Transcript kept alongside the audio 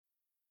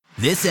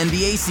This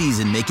NBA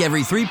season, make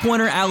every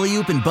three-pointer,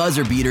 alley-oop, and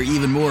buzzer beater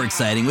even more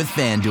exciting with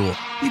FanDuel.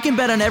 You can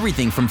bet on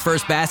everything from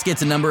first basket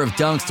to number of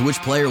dunks to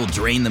which player will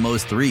drain the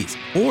most threes.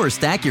 Or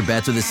stack your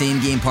bets with a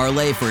same-game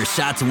parlay for a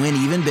shot to win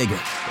even bigger.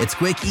 It's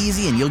quick,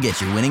 easy, and you'll get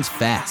your winnings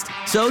fast.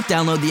 So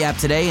download the app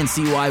today and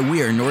see why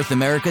we're North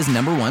America's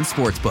 #1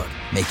 sportsbook.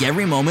 Make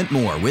every moment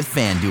more with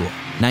FanDuel.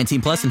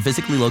 19 plus and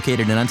physically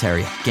located in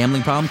Ontario.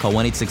 Gambling problem? Call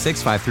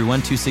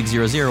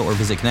 1-866-531-2600 or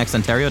visit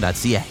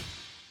connectsontario.ca.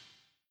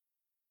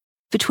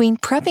 Between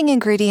prepping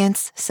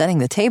ingredients, setting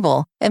the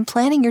table, and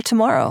planning your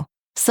tomorrow,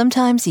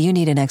 sometimes you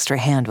need an extra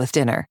hand with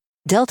dinner.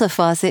 Delta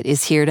Faucet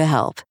is here to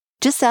help.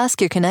 Just ask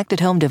your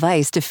connected home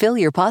device to fill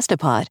your pasta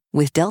pot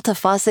with Delta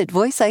Faucet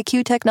Voice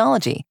IQ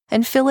technology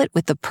and fill it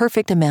with the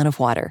perfect amount of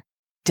water.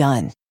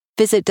 Done.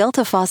 Visit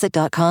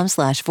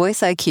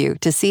deltafaucet.com/voiceIQ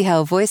to see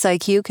how Voice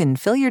IQ can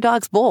fill your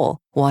dog's bowl,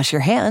 wash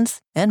your hands,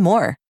 and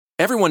more.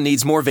 Everyone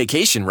needs more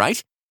vacation,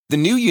 right? The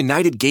new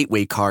United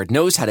Gateway card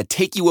knows how to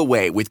take you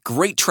away with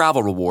great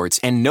travel rewards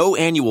and no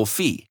annual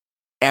fee.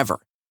 Ever.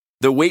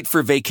 The wait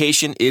for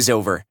vacation is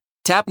over.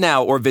 Tap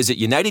now or visit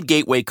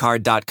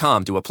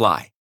UnitedGatewayCard.com to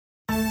apply.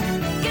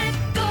 Get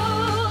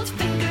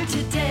Goldfinger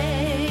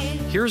today.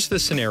 Here's the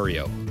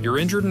scenario. You're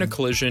injured in a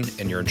collision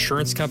and your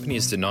insurance company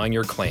is denying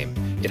your claim.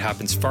 It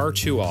happens far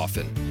too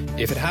often.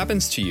 If it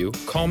happens to you,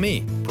 call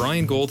me,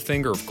 Brian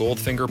Goldfinger of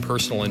Goldfinger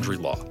Personal Injury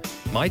Law.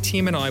 My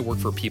team and I work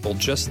for people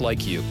just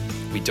like you.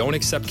 We don't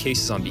accept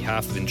cases on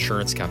behalf of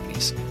insurance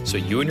companies, so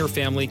you and your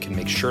family can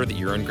make sure that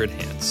you're in good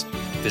hands.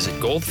 Visit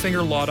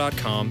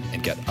goldfingerlaw.com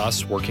and get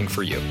us working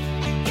for you.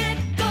 Get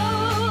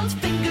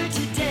Goldfinger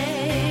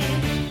today.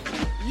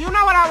 You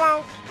know what I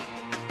want?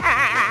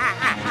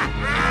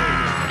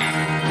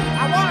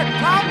 I want to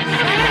talk shit.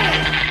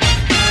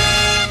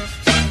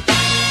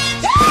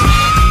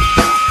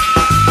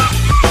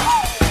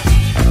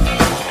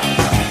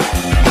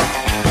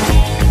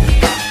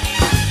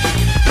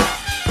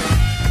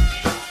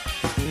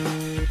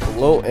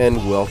 Hello and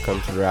welcome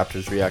to the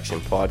Raptors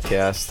Reaction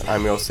Podcast.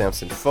 I'm your host,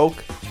 Samson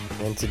Folk,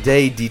 and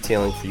today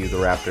detailing for you the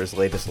Raptors'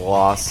 latest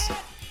loss.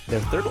 Their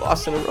third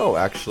loss in a row,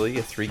 actually,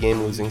 a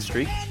 3-game losing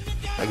streak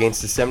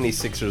against the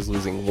 76ers,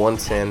 losing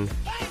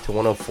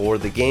 110-104.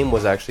 The game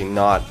was actually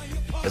not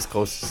as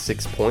close to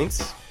 6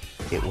 points.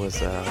 It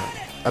was a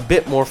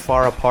bit more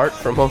far apart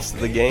for most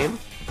of the game.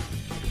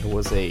 It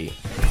was a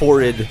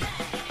torrid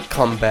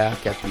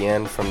comeback at the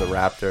end from the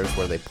Raptors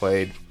where they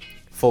played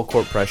full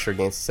court pressure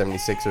against the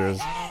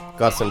 76ers,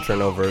 got some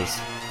turnovers,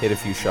 hit a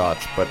few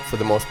shots, but for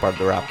the most part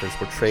the Raptors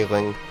were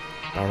trailing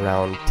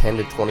around 10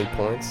 to 20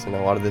 points in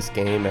a lot of this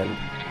game, and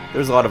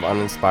there's a lot of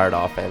uninspired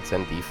offense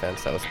and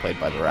defense that was played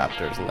by the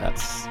Raptors, and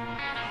that's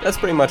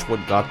pretty much what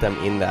got them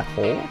in that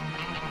hole.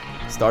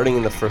 Starting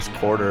in the first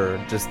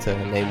quarter, just to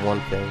name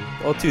one thing,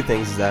 well, two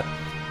things, is that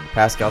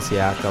Pascal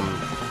Siakam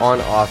on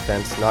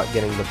offense, not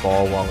getting the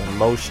ball while in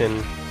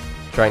motion,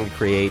 trying to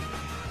create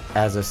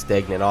as a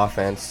stagnant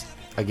offense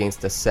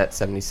against a set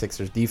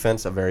 76ers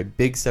defense, a very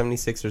big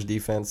 76ers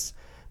defense.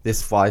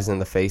 This flies in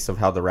the face of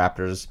how the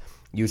Raptors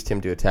used him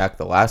to attack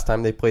the last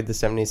time they played the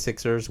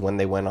 76ers, when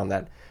they went on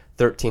that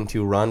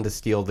 13-2 run to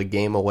steal the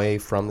game away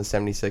from the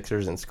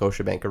 76ers in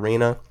Scotiabank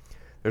Arena.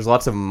 There's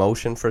lots of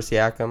motion for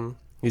Siakam.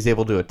 He was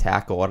able to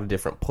attack a lot of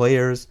different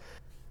players.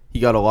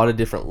 He got a lot of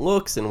different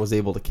looks and was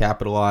able to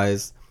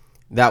capitalize.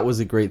 That was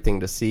a great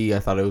thing to see. I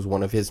thought it was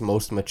one of his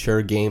most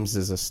mature games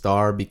as a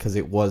star because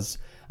it was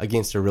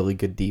against a really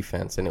good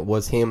defense, and it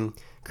was him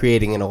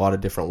creating in a lot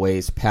of different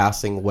ways,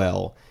 passing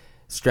well,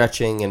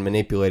 stretching and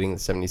manipulating the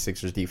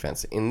 76ers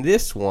defense. In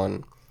this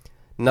one,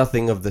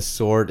 nothing of the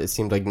sort. It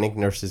seemed like Nick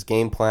Nurse's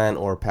game plan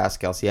or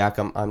Pascal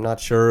Siakam. I'm not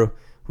sure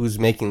who's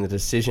making the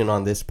decision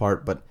on this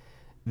part, but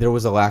there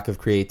was a lack of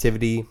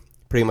creativity,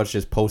 pretty much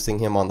just posting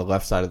him on the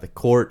left side of the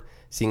court,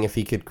 seeing if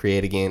he could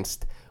create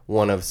against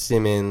one of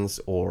Simmons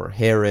or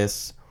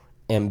Harris,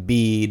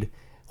 Embiid,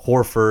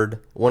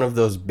 Horford, one of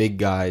those big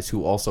guys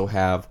who also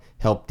have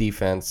help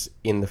defense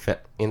in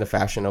the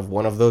fashion of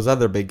one of those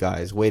other big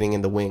guys waiting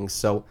in the wings.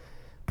 So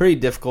pretty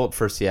difficult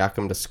for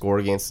Siakam to score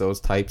against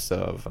those types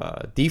of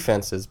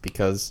defenses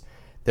because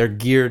they're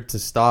geared to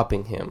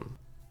stopping him.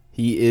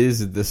 He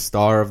is the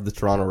star of the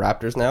Toronto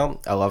Raptors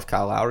now. I love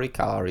Kyle Lowry.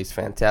 Kyle Lowry's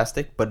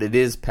fantastic, but it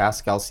is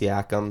Pascal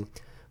Siakam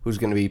who's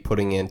going to be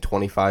putting in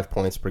 25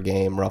 points per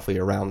game, roughly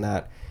around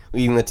that,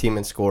 leading the team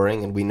in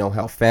scoring, and we know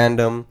how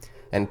fandom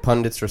and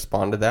pundits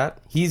respond to that.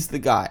 He's the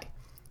guy.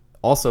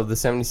 Also, the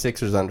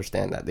 76ers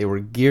understand that. They were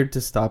geared to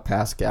stop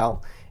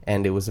Pascal,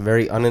 and it was a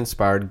very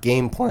uninspired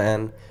game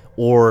plan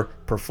or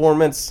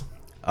performance,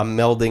 a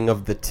melding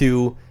of the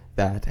two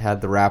that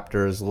had the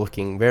Raptors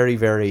looking very,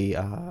 very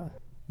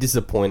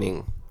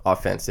disappointing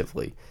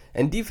offensively.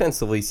 And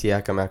defensively,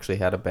 Siakam actually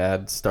had a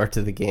bad start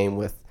to the game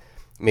with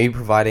maybe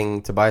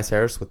providing Tobias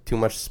Harris with too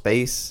much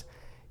space.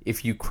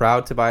 If you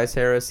crowd Tobias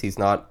Harris, he's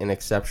not an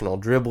exceptional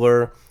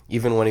dribbler.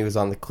 Even when he was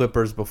on the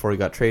Clippers before he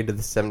got traded to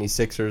the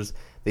 76ers,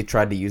 they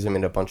tried to use him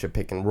in a bunch of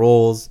pick and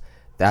rolls.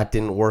 That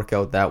didn't work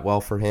out that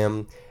well for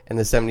him. And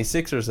the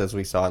 76ers, as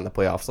we saw in the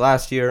playoffs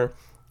last year,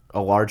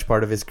 a large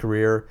part of his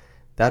career,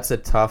 That's a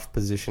tough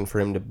position for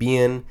him to be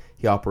in.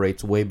 He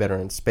operates way better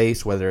in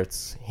space, whether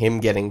it's him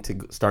getting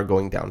to start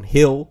going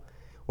downhill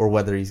or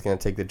whether he's going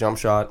to take the jump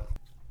shot.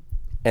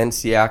 And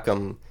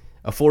Siakam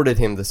afforded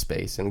him the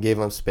space and gave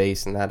him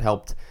space, and that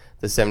helped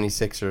the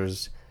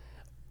 76ers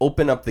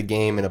open up the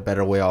game in a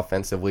better way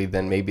offensively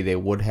than maybe they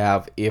would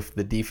have if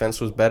the defense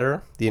was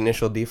better, the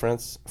initial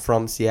defense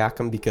from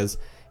Siakam, because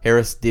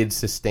Harris did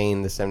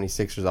sustain the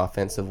 76ers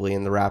offensively,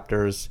 and the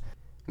Raptors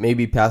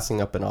maybe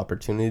passing up an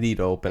opportunity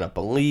to open up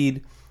a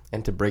lead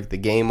and to break the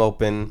game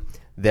open.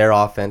 Their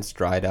offense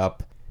dried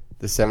up.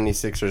 The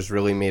 76ers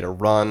really made a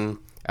run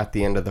at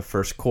the end of the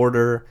first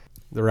quarter.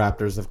 The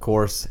Raptors, of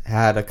course,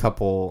 had a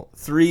couple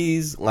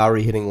threes,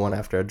 Lowry hitting one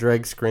after a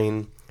drag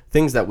screen,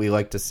 things that we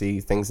like to see,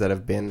 things that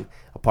have been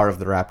a part of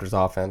the Raptors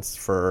offense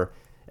for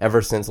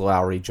ever since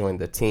Lowry joined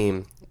the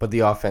team. But the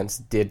offense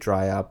did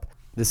dry up.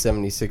 The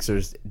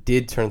 76ers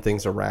did turn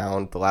things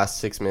around. The last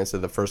 6 minutes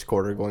of the first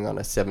quarter going on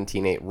a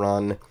 17-8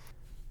 run.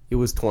 It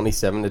was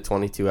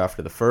 27-22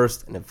 after the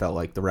first, and it felt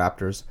like the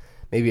Raptors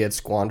maybe had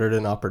squandered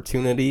an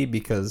opportunity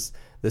because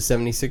the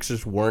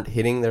 76ers weren't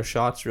hitting their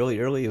shots really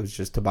early. It was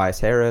just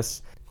Tobias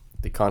Harris.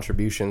 The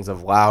contributions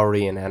of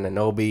Lowry and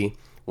Anunoby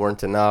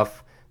weren't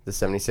enough. The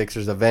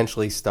 76ers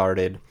eventually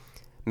started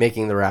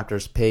making the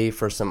Raptors pay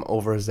for some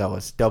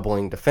overzealous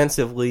doubling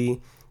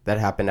defensively. That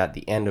happened at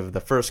the end of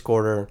the first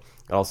quarter.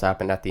 It also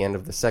happened at the end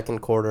of the second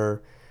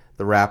quarter.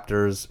 The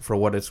Raptors, for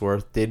what it's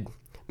worth, did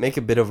make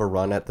a bit of a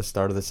run at the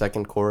start of the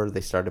second quarter.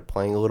 They started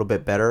playing a little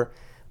bit better,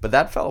 but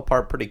that fell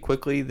apart pretty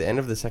quickly. The end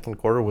of the second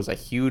quarter was a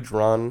huge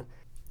run.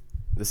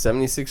 The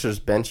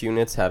 76ers bench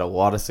units had a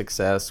lot of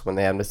success when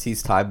they had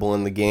Matisse Thybulle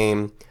in the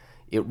game.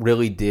 It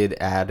really did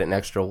add an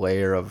extra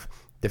layer of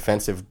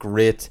defensive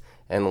grit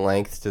and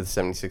length to the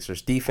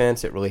 76ers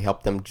defense. It really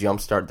helped them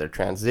jumpstart their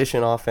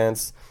transition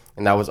offense,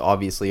 and that was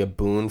obviously a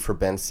boon for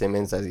Ben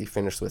Simmons as he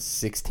finished with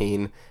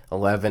 16,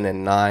 11,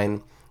 and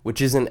 9,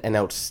 which isn't an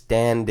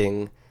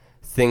outstanding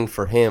thing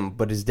for him,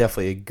 but is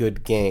definitely a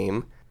good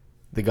game.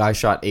 The guy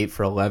shot 8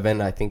 for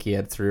 11. I think he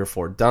had 3 or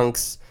 4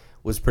 dunks,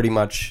 was pretty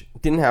much,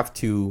 didn't have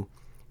to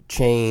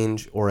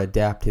change or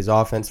adapt his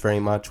offense very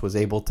much, was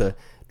able to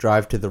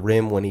drive to the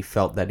rim when he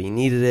felt that he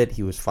needed it.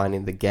 He was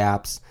finding the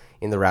gaps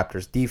in the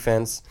Raptors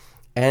defense.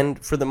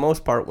 And for the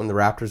most part, when the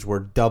Raptors were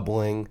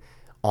doubling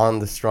on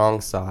the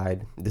strong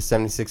side, the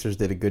 76ers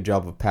did a good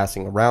job of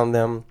passing around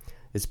them.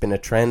 It's been a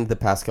trend the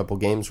past couple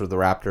games where the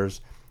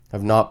Raptors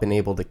have not been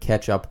able to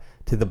catch up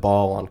to the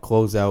ball on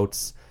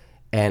closeouts,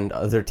 and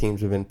other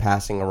teams have been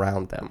passing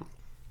around them.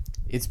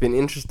 It's been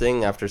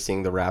interesting after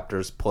seeing the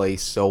Raptors play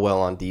so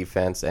well on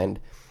defense and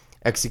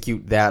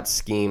execute that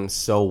scheme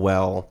so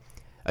well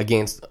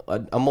against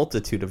a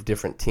multitude of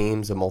different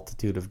teams, a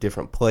multitude of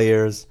different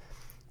players,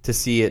 to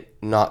see it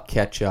not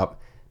catch up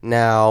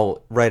now,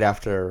 right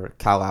after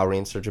Kyle Lowry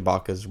and Serge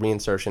Ibaka's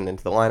reinsertion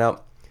into the lineup.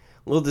 A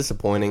little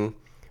disappointing,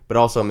 but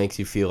also makes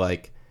you feel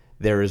like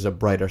there is a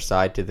brighter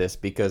side to this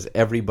because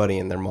everybody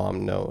and their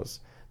mom knows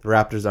the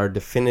Raptors are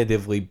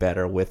definitively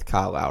better with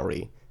Kyle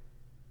Lowry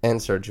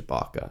and Serge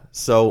Ibaka.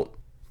 So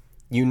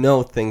you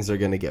know things are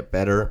going to get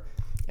better,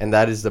 and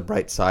that is the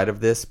bright side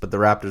of this. But the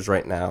Raptors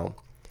right now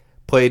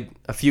played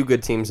a few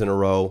good teams in a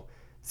row,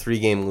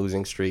 3-game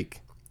losing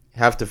streak,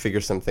 have to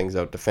figure some things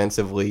out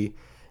defensively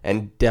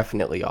and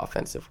definitely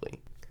offensively.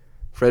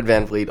 Fred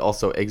VanVleet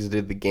also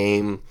exited the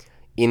game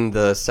in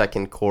the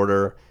second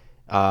quarter.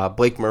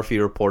 Blake Murphy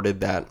reported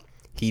that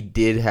he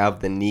did have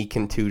the knee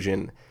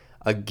contusion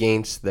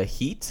against the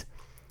Heat.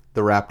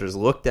 The Raptors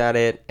looked at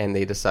it and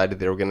they decided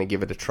they were going to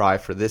give it a try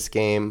for this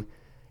game.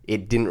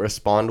 It didn't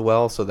respond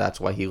well, so that's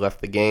why he left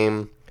the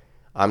game.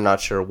 I'm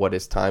not sure what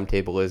his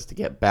timetable is to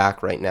get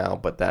back right now,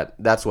 but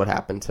that's what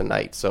happened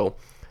tonight. So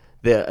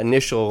the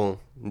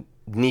initial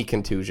knee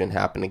contusion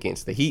happened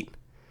against the Heat,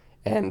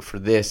 and for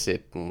this,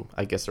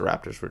 I guess the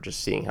Raptors were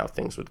just seeing how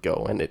things would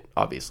go, and it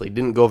obviously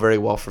didn't go very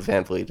well for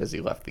VanVleet as he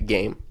left the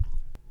game.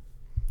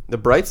 The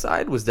bright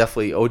side was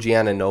definitely OG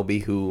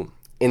Anunoby, who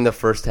in the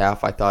first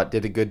half I thought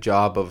did a good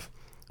job of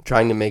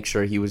trying to make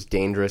sure he was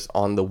dangerous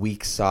on the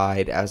weak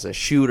side as a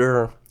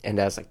shooter and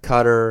as a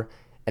cutter,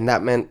 and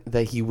that meant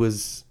that he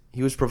was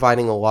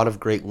providing a lot of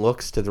great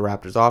looks to the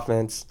Raptors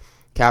offense,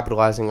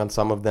 capitalizing on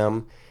some of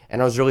them,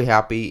 and I was really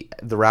happy.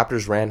 The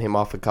Raptors ran him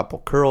off a couple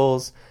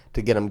curls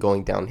to get him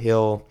going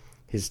downhill.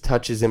 His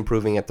touch is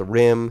improving at the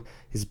rim.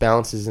 His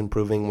balance is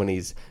improving when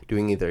he's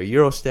doing either a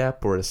Euro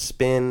step or a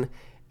spin,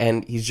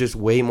 and he's just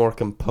way more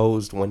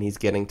composed when he's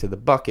getting to the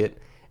bucket.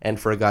 And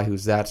for a guy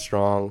who's that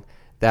strong,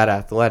 that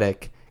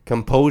athletic,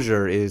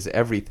 composure is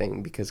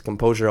everything, because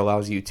composure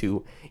allows you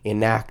to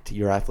enact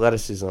your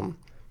athleticism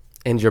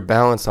and your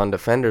balance on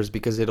defenders,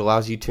 because it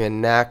allows you to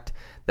enact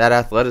that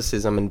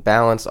athleticism and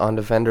balance on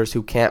defenders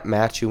who can't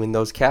match you in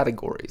those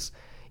categories.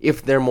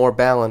 If they're more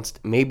balanced,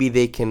 maybe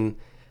they can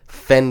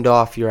fend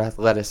off your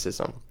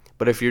athleticism.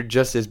 But if you're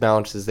just as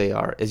balanced as they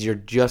are, as you're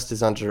just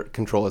as under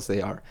control as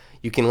they are,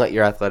 you can let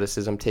your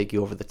athleticism take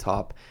you over the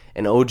top.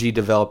 And OG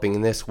developing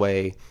in this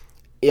way,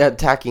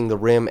 attacking the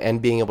rim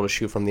and being able to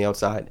shoot from the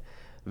outside,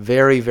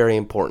 very, very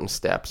important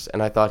steps,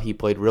 and I thought he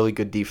played really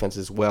good defense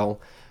as well.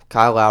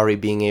 Kyle Lowry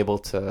being able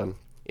to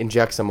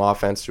inject some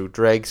offense through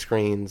drag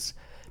screens,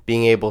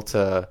 being able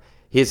to,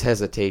 his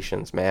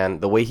hesitations, man,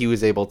 the way he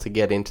was able to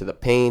get into the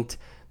paint.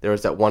 There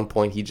was at one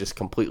point he just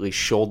completely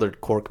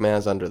shouldered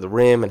Korkmaz under the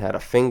rim and had a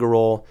finger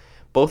roll.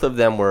 Both of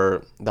them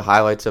were the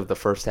highlights of the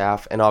first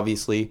half, and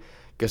obviously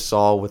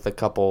Gasol with a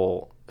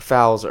couple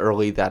fouls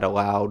early that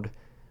allowed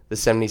the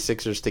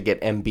 76ers to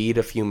get Embiid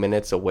a few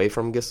minutes away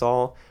from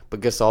Gasol, but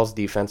Gasol's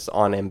defense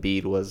on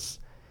Embiid was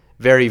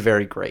very,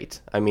 very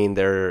great. I mean,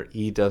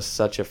 he does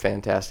such a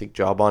fantastic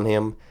job on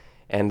him,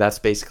 and that's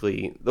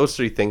basically, those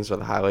three things are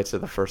the highlights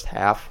of the first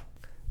half.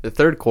 The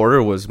third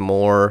quarter was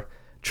more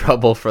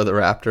trouble for the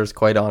Raptors,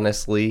 quite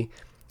honestly.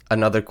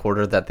 Another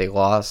quarter that they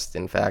lost.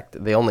 In fact,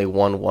 they only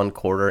won one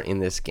quarter in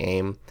this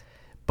game,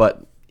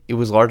 but it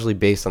was largely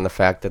based on the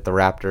fact that the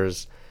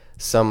Raptors,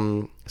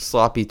 some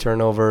sloppy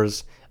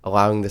turnovers,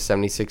 allowing the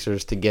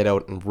 76ers to get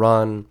out and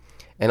run,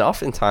 and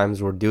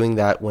oftentimes were doing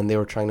that when they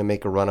were trying to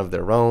make a run of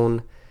their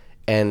own,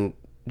 and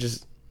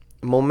just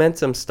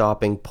momentum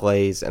stopping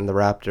plays, and the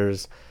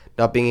Raptors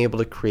not being able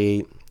to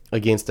create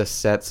against a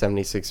set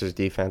 76ers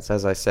defense.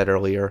 As I said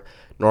earlier,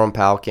 Norman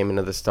Powell came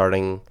into the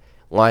starting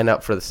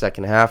lineup for the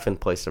second half in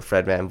place of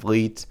Fred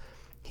VanVleet.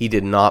 He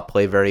did not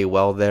play very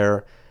well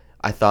there.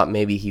 I thought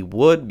maybe he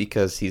would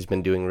because he's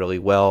been doing really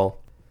well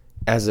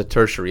as a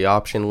tertiary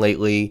option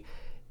lately.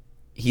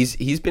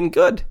 He's been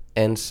good,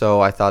 and so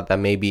I thought that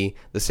maybe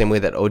the same way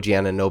that OG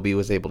Anunoby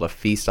was able to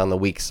feast on the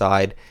weak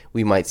side,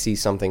 we might see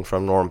something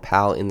from Norman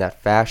Powell in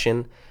that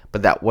fashion,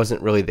 but that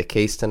wasn't really the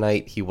case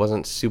tonight. He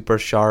wasn't super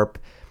sharp,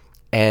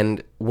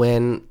 and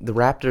when the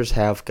Raptors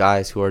have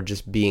guys who are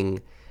just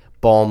being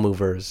ball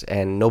movers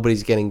and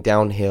nobody's getting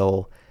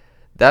downhill,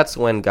 that's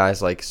when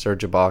guys like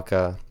Serge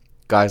Ibaka,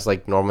 guys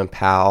like Norman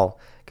Powell,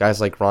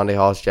 guys like Rondae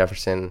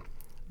Hollis-Jefferson,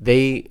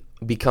 they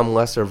become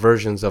lesser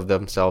versions of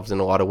themselves in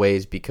a lot of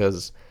ways,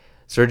 because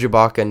Serge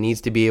Ibaka needs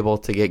to be able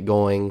to get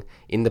going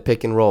in the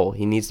pick and roll.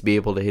 He needs to be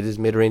able to hit his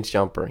mid-range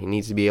jumper. He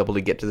needs to be able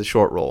to get to the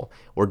short roll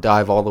or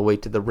dive all the way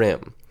to the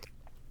rim.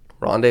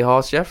 Rondae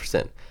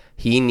Hollis-Jefferson,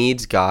 he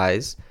needs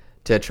guys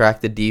to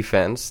attract the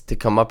defense, to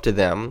come up to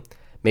them,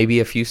 maybe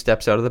a few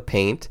steps out of the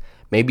paint,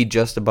 maybe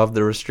just above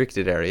the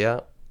restricted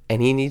area,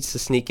 and he needs to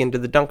sneak into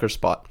the dunker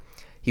spot.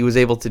 He was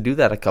able to do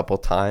that a couple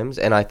times,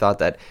 and I thought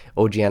that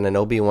OG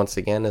Anunoby, once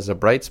again, as a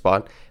bright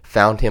spot,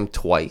 found him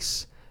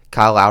twice.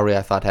 Kyle Lowry,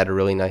 I thought, had a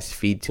really nice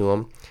feed to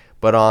him.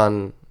 But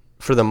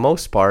for the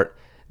most part,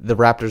 the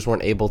Raptors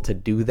weren't able to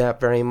do that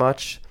very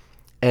much,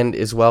 and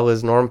as well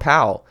as Norman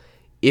Powell.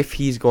 If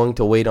he's going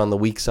to wait on the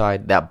weak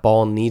side, that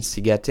ball needs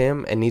to get to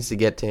him, and needs to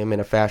get to him in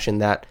a fashion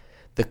that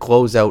the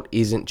closeout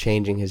isn't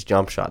changing his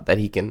jump shot, that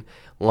he can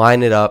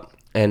line it up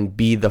and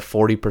be the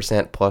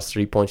 40% plus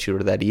three-point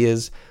shooter that he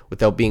is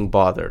without being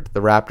bothered. The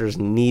Raptors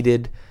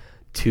needed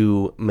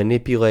to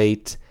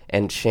manipulate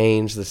and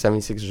change the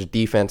 76ers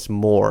defense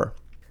more.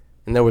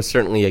 And there was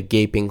certainly a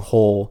gaping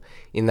hole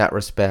in that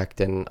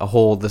respect, and a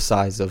hole the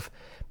size of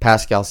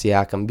Pascal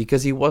Siakam,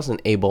 because he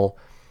wasn't able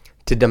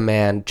to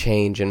demand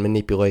change and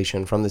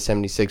manipulation from the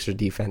 76ers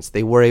defense.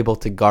 They were able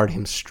to guard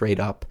him straight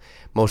up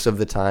most of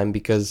the time,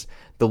 because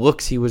the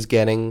looks he was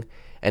getting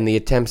and the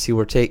attempts he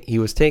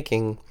was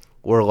taking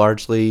were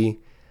largely,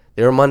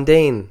 they were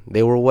mundane,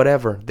 they were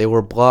whatever, they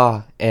were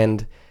blah,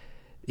 and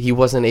he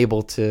wasn't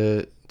able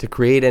to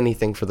create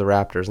anything for the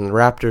Raptors. And the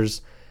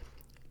Raptors,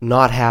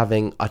 not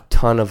having a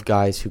ton of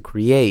guys who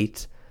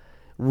create,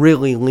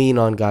 really lean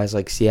on guys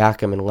like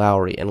Siakam and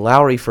Lowry. And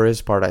Lowry, for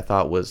his part, I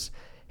thought was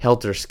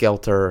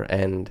helter-skelter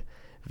and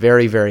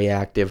very, very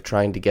active,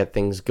 trying to get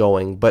things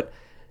going, but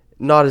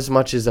not as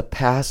much as a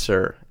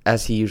passer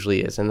as he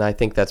usually is. And I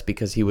think that's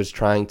because he was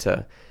trying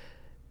to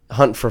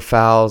hunt for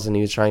fouls, and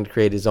he was trying to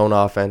create his own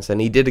offense, and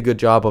he did a good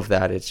job of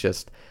that. It's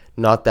just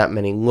not that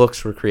many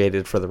looks were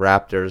created for the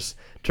Raptors'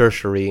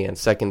 tertiary and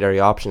secondary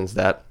options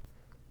that,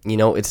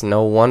 it's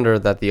no wonder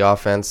that the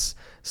offense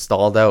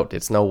stalled out.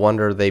 It's no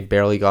wonder they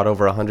barely got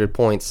over 100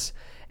 points,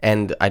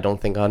 and I don't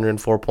think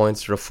 104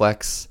 points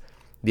reflects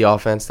the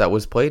offense that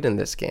was played in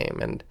this game.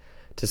 And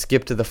to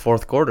skip to the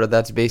fourth quarter,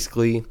 that's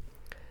basically,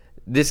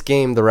 this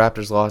game the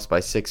Raptors lost by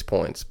 6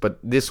 points, but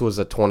this was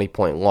a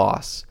 20-point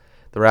loss.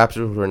 The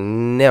Raptors were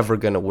never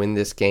going to win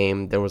this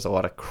game. There was a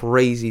lot of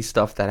crazy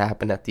stuff that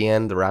happened at the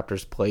end. The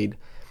Raptors played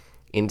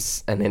in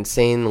an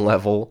insane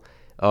level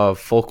of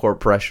full court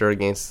pressure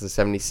against the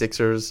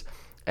 76ers,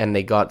 and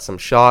they got some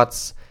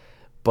shots,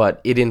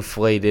 but it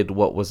inflated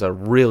what was a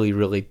really,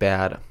 really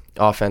bad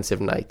offensive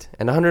night.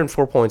 And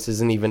 104 points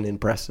isn't even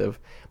impressive,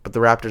 but the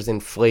Raptors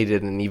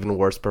inflated an even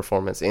worse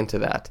performance into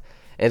that.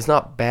 And it's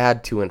not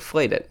bad to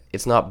inflate it.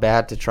 It's not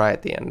bad to try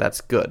at the end. That's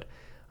good.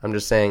 I'm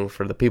just saying,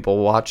 for the people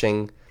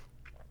watching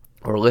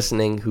or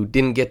listening who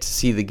didn't get to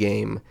see the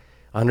game,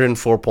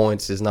 104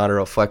 points is not a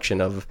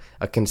reflection of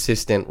a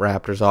consistent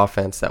Raptors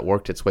offense that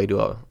worked its way to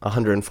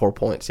 104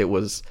 points. It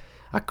was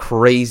a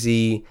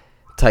crazy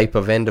type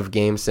of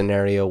end-of-game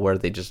scenario where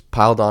they just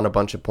piled on a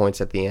bunch of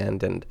points at the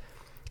end, and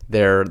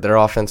their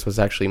offense was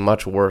actually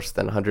much worse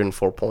than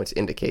 104 points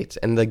indicates.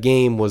 And the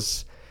game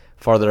was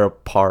farther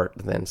apart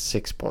than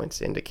 6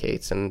 points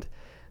indicates. And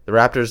the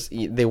Raptors,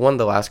 they won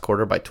the last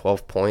quarter by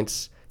 12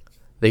 points.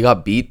 They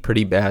got beat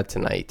pretty bad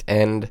tonight,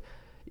 and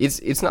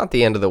it's not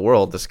the end of the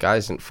world. The sky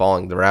isn't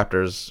falling. The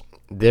Raptors,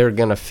 they're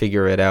going to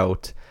figure it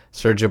out.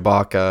 Serge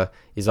Ibaka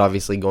is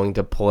obviously going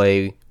to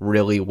play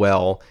really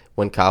well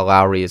when Kyle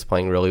Lowry is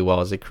playing really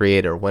well as a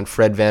creator, when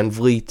Fred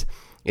VanVleet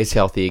is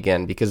healthy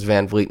again, because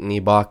VanVleet and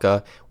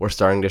Ibaka were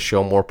starting to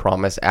show more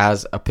promise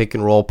as a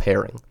pick-and-roll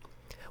pairing.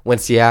 When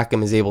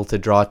Siakam is able to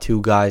draw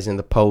two guys in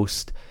the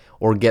post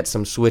or get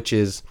some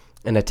switches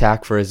and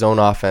attack for his own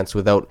offense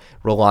without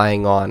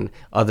relying on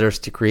others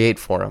to create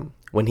for him.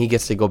 When he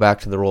gets to go back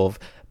to the role of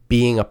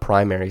being a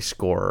primary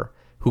scorer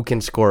who can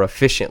score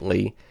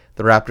efficiently,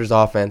 the Raptors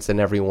offense, and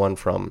everyone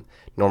from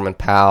Norman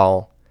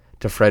Powell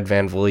to Fred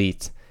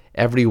VanVleet,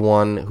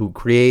 everyone who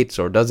creates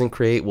or doesn't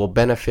create will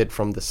benefit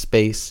from the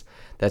space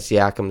that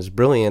Siakam's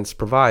brilliance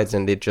provides,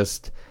 and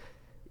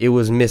it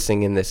was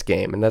missing in this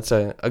game. And that's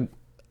a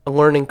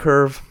learning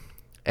curve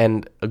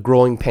and a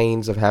growing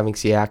pains of having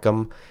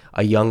Siakam,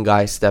 a young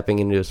guy stepping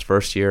into his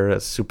first year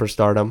as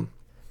superstardom.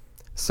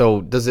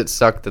 So does it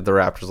suck that the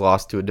Raptors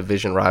lost to a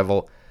division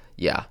rival?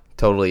 Yeah,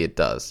 totally it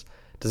does.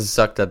 Does it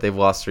suck that they've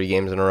lost 3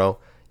 games in a row?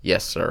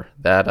 Yes, sir.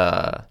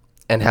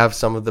 And have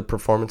some of the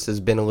performances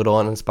been a little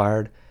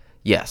uninspired?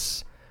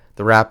 Yes.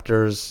 The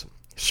Raptors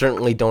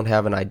certainly don't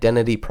have an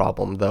identity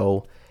problem,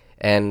 though,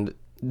 and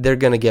they're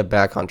going to get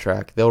back on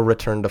track. They'll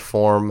return to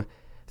form.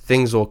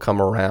 Things will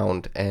come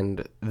around,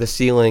 and the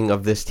ceiling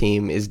of this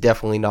team is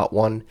definitely not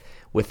one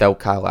without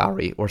Kyle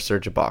Lowry or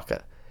Serge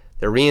Ibaka.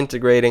 They're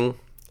reintegrating.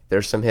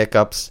 There's some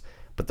hiccups,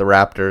 but the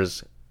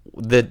Raptors,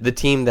 the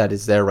team that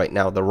is there right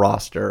now, the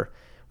roster,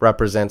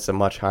 represents a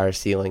much higher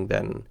ceiling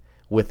than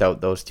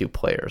without those two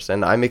players.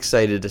 And I'm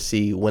excited to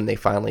see when they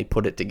finally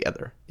put it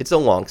together. It's a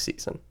long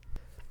season.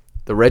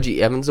 The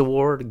Reggie Evans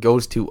Award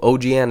goes to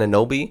OG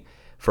Anunoby.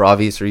 For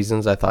obvious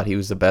reasons, I thought he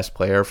was the best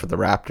player for the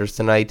Raptors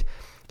tonight.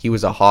 He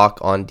was a hawk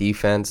on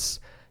defense.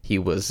 He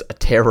was a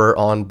terror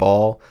on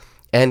ball.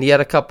 And he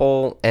had a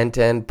couple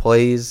end-to-end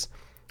plays.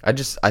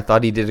 I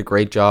thought he did a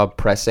great job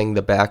pressing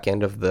the back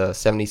end of the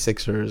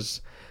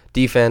 76ers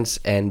defense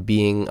and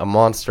being a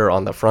monster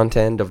on the front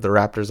end of the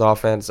Raptors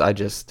offense. I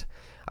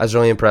was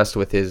really impressed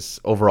with his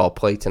overall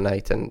play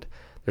tonight, and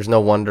there's no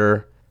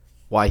wonder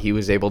why he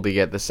was able to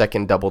get the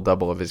second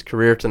double-double of his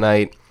career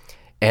tonight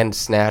and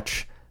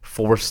snatch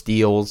 4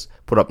 steals,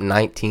 put up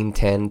 19,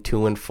 10,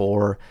 2, and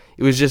 4.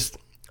 It was just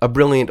a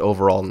brilliant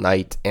overall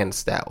night and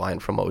stat line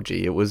from OG.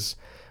 It was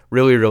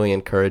really, really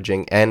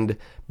encouraging. And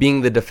being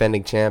the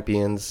defending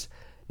champions,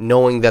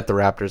 knowing that the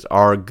Raptors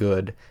are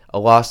good, a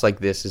loss like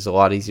this is a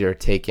lot easier to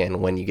take in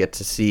when you get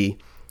to see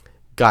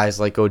guys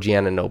like OG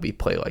Anunoby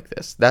play like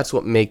this. That's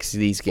what makes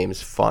these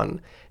games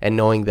fun. And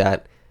knowing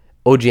that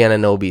OG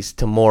Anunoby's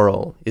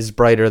tomorrow is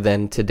brighter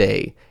than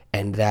today,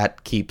 and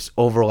that keeps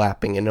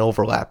overlapping and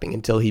overlapping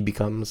until he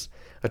becomes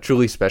a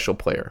truly special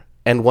player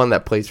and one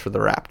that plays for the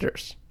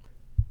Raptors.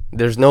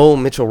 There's no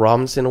Mitchell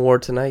Robinson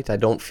Award tonight. I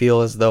don't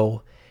feel as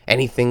though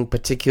anything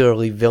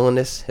particularly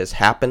villainous has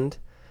happened,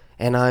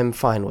 and I'm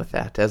fine with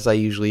that, as I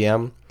usually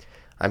am.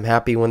 I'm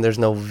happy when there's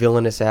no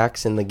villainous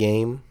acts in the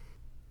game.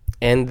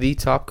 And the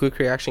top quick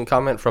reaction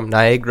comment from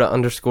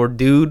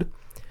Niagara_dude.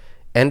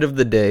 End of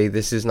the day,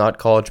 this is not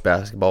college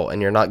basketball,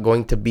 and you're not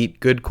going to beat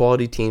good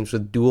quality teams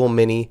with dual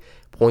mini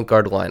point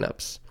guard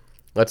lineups.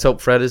 Let's hope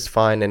Fred is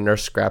fine and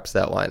Nurse scraps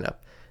that lineup.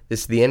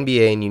 This is the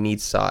NBA and you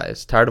need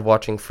size. Tired of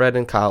watching Fred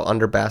and Kyle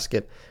under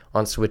basket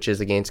on switches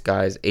against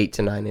guys 8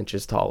 to 9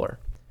 inches taller.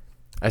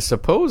 I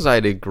suppose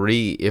I'd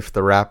agree if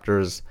the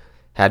Raptors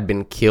had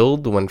been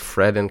killed when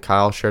Fred and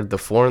Kyle shared the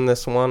floor in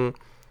this one,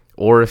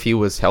 or if he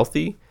was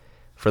healthy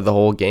for the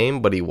whole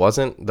game, but he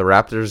wasn't. The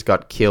Raptors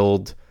got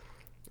killed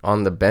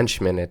on the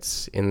bench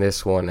minutes in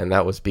this one, and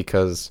that was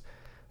because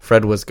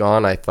Fred was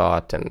gone, I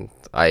thought, and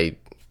I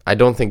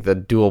don't think the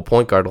dual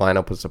point guard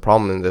lineup was the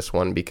problem in this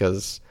one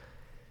because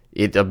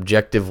it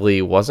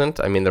objectively wasn't.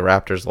 I mean, the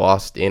Raptors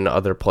lost in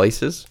other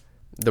places.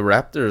 The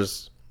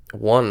Raptors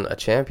won a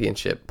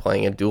championship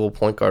playing a dual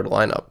point guard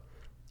lineup.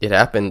 It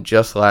happened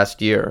just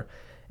last year,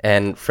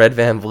 and Fred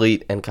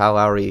VanVleet and Kyle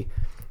Lowry,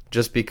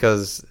 just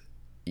because,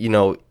 you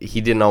know, he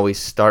didn't always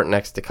start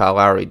next to Kyle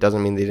Lowry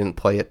doesn't mean they didn't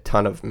play a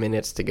ton of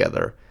minutes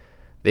together.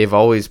 They've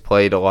always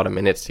played a lot of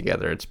minutes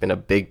together. It's been a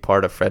big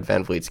part of Fred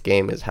VanVleet's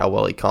game is how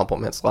well he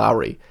complements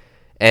Lowry.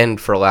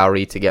 And for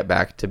Lowry to get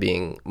back to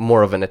being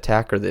more of an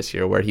attacker this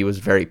year, where he was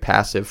very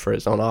passive for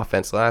his own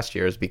offense last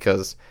year, is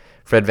because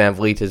Fred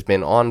VanVleet has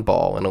been on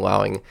ball and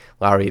allowing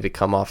Lowry to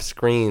come off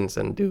screens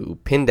and do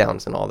pin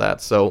downs and all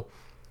that. So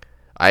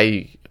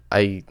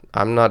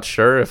I'm not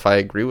sure if I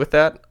agree with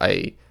that.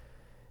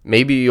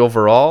 Maybe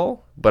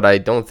overall, but I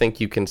don't think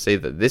you can say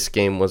that this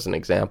game was an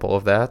example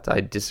of that.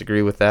 I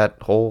disagree with that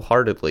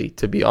wholeheartedly,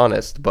 to be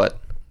honest. But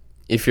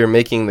if you're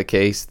making the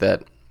case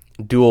that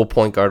dual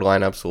point guard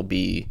lineups will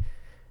be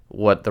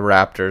what the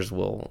Raptors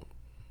will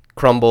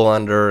crumble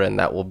under and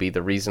that will be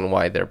the reason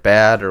why they're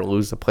bad or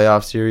lose the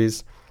playoff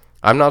series,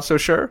 I'm not so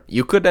sure.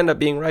 You could end up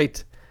being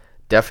right,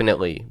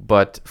 definitely.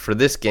 But for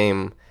this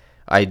game,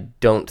 I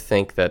don't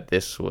think that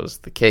this was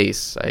the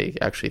case. I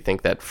actually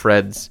think that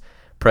Fred's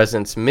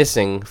presence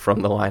missing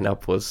from the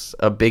lineup was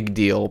a big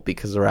deal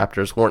because the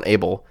Raptors weren't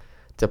able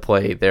to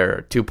play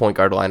their 2-point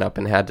guard lineup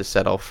and had to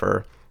settle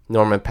for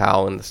Norman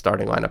Powell in the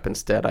starting lineup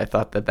instead. I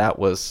thought that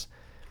was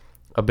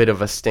a bit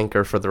of a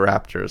stinker for the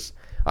Raptors.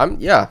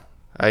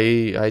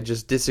 I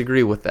just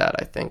disagree with that.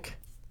 I think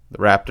the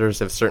Raptors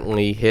have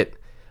certainly hit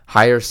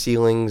higher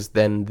ceilings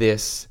than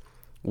this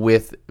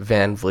with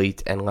Van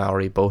Vliet and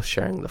Lowry both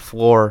sharing the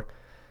floor,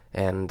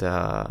 and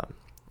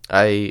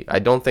I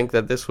don't think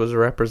that this was a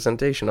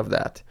representation of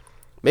that.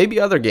 Maybe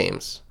other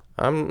games.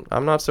 I'm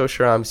not so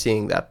sure I'm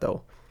seeing that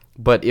though.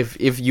 But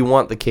if you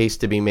want the case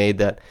to be made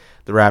that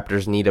the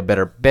Raptors need a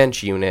better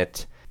bench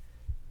unit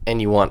and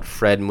you want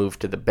Fred moved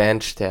to the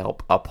bench to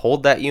help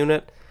uphold that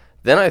unit,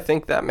 then I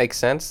think that makes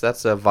sense.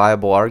 That's a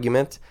viable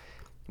argument.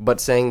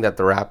 But saying that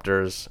the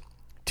Raptors'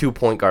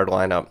 2-point guard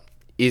lineup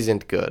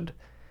isn't good,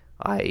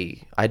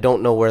 I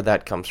don't know where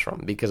that comes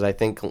from, because I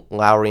think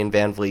Lowry and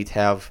Van Vliet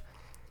have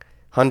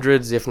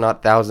hundreds, if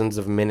not thousands,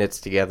 of minutes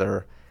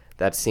together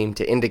that seem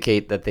to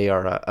indicate that they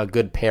are a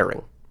good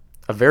pairing.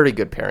 A very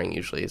good pairing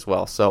usually as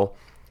well. So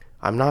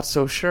I'm not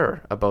so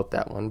sure about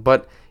that one.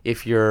 But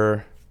if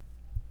you're...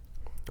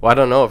 Well, I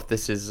don't know if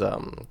this is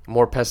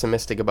more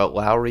pessimistic about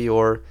Lowry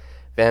or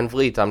Van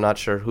Vliet. I'm not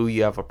sure who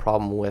you have a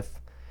problem with.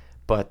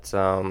 But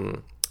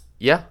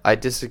I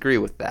disagree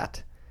with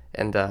that.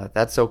 And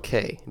that's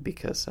okay,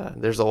 because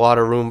there's a lot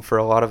of room for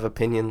a lot of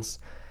opinions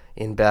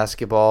in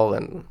basketball,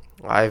 and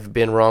I've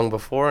been wrong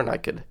before, and I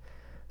could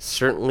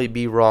certainly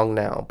be wrong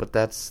now. But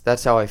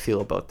that's how I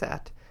feel about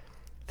that.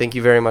 Thank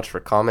you very much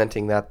for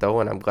commenting that, though,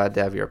 and I'm glad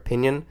to have your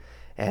opinion.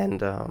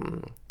 And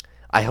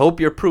I hope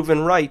you're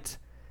proven right,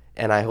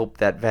 and I hope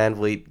that Van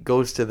Vliet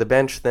goes to the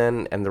bench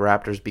then, and the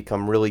Raptors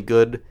become really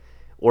good.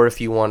 Or if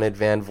you wanted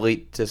Van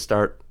Vliet to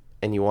start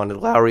and you wanted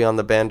Lowry on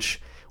the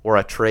bench, or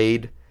a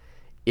trade,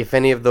 if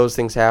any of those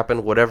things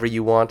happen, whatever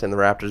you want, and the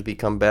Raptors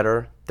become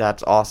better,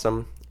 that's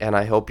awesome. And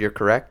I hope you're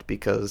correct,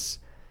 because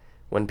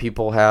when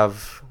people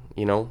have,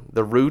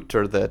 the route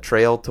or the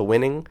trail to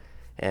winning,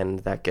 and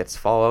that gets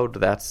followed,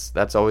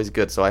 that's always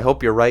good. So I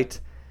hope you're right,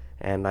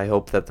 and I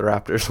hope that the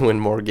Raptors win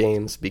more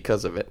games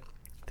because of it.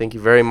 Thank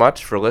you very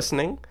much for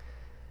listening.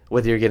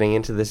 Whether you're getting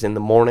into this in the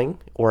morning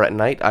or at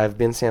night, I've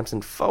been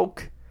Samson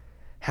Folk.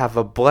 Have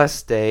a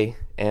blessed day,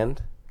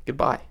 and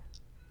goodbye.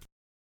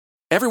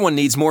 Everyone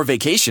needs more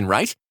vacation,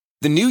 right?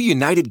 The new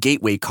United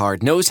Gateway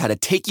card knows how to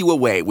take you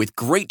away with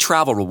great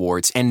travel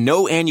rewards and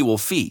no annual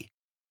fee.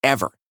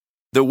 Ever.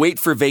 The wait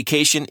for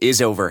vacation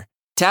is over.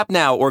 Tap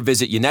now or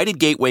visit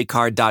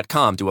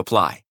UnitedGatewayCard.com to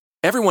apply.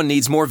 Everyone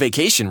needs more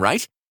vacation,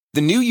 right?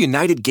 The new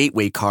United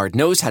Gateway card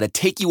knows how to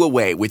take you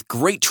away with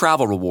great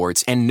travel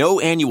rewards and no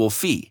annual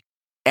fee.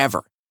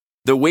 Ever.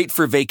 The wait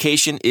for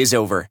vacation is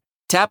over.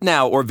 Tap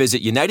now or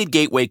visit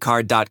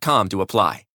UnitedGatewayCard.com to apply.